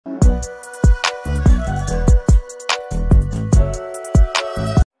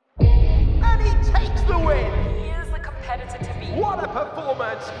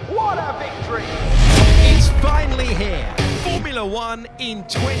in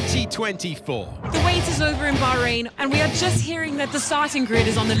 2024. The wait is over in Bahrain, and we are just hearing that the starting grid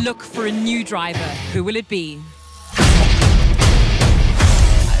is on the look for a new driver. Who will it be? I'm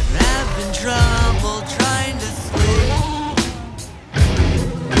having trouble trying to sleep.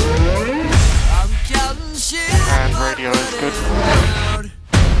 I'm counting shit. And radio is good.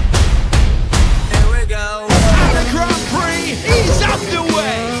 Here we go. The Grand Prix is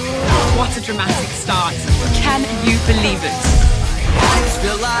underway. What a dramatic start. Can you believe it? Eyes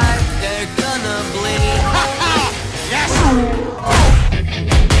feel like they're gonna bleed. Yes!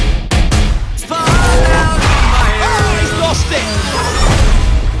 Spun out of my Oh, he's lost it!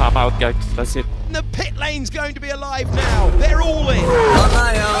 I'm out, guys. That's it. The pit lane's going to be alive now. They're all in. On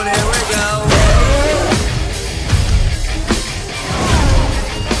my own, here we go.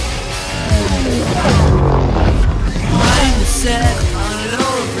 I'm set on an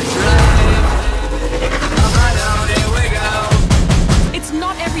overdrive. On my own, here we go. It's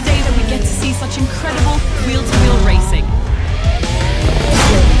not every day that we get to see such incredible wheel-to-wheel racing.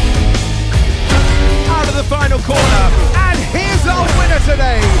 Out of the final corner. And here's our winner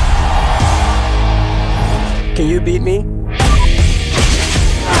today. Can you beat me?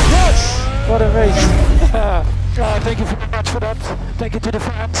 What a race. Thank you very much for that. Thank you to the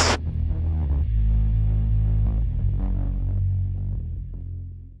fans.